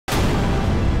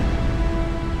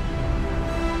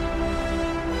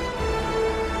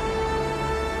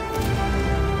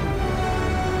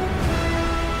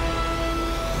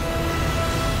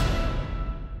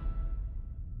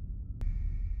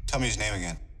Tell me his name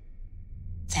again.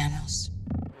 Thanos.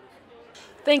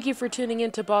 Thank you for tuning in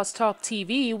to Boss Talk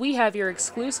TV. We have your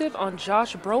exclusive on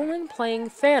Josh Brolin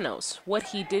playing Thanos, what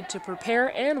he did to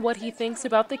prepare, and what he thinks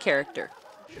about the character.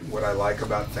 What I like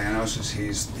about Thanos is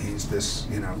he's this,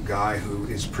 guy who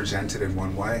is presented in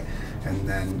one way, and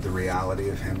then the reality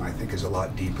of him, I think, is a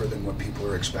lot deeper than what people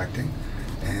are expecting.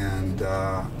 And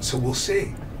so we'll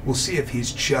see. We'll see if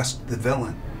he's just the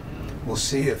villain. We'll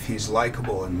see if he's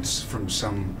likable and from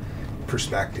some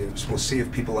perspectives. We'll see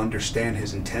if people understand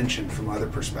his intention from other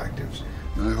perspectives.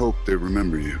 I hope they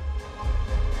remember you.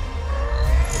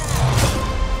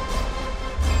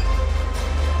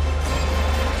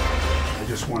 I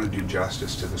just want to do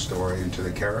justice to the story and to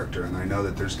the character, and I know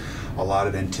that there's a lot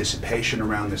of anticipation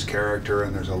around this character,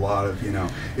 and there's a lot of,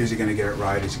 is he going to get it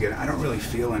right? I don't really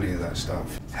feel any of that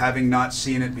stuff. Having not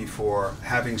seen it before,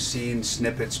 having seen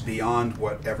snippets beyond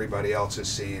what everybody else has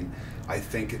seen, I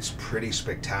think it's pretty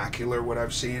spectacular what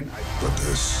I've seen. But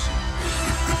this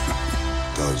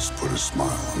does put a smile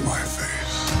on my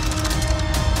face.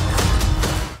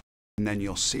 And then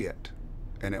you'll see it,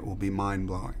 and it will be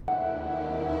mind-blowing.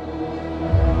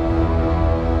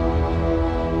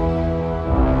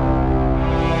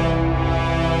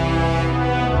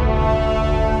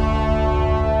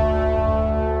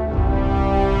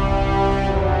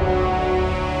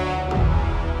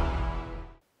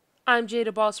 I'm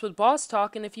Jada Boss with Boss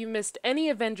Talk, and if you missed any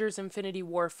Avengers Infinity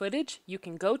War footage, you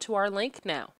can go to our link now.